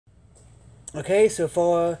Okay, so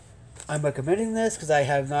far I'm recommending this because I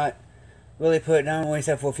have not really put it down, only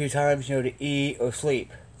except for a few times, to eat or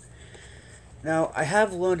sleep. Now, I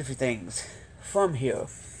have learned a few things from here.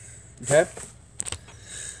 Okay?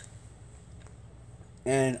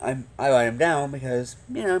 And I write them down because,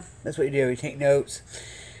 that's what you do. You take notes.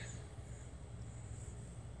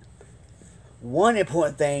 One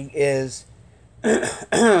important thing is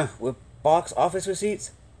with box office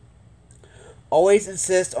receipts, always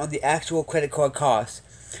insist on the actual credit card cost,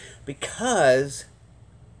 because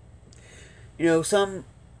some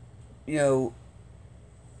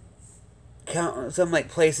count some like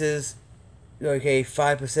places, okay,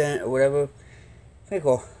 5% or whatever. Okay,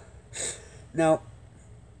 cool. Now,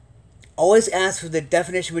 always ask for the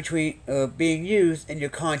definition between being used in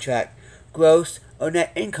your contract, gross or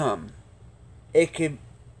net income.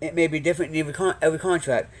 It may be different in every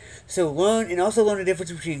contract. So also learn the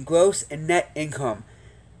difference between gross and net income.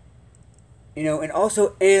 And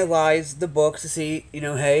also analyze the books to see,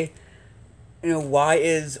 hey, why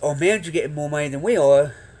is our manager getting more money than we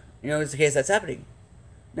are? It's the case that's happening.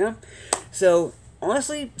 So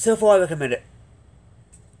honestly, so far I recommend it.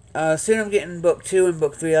 Soon I'm getting book 2 and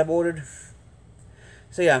book 3 I've ordered.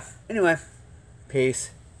 So yeah. Anyway,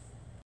 peace.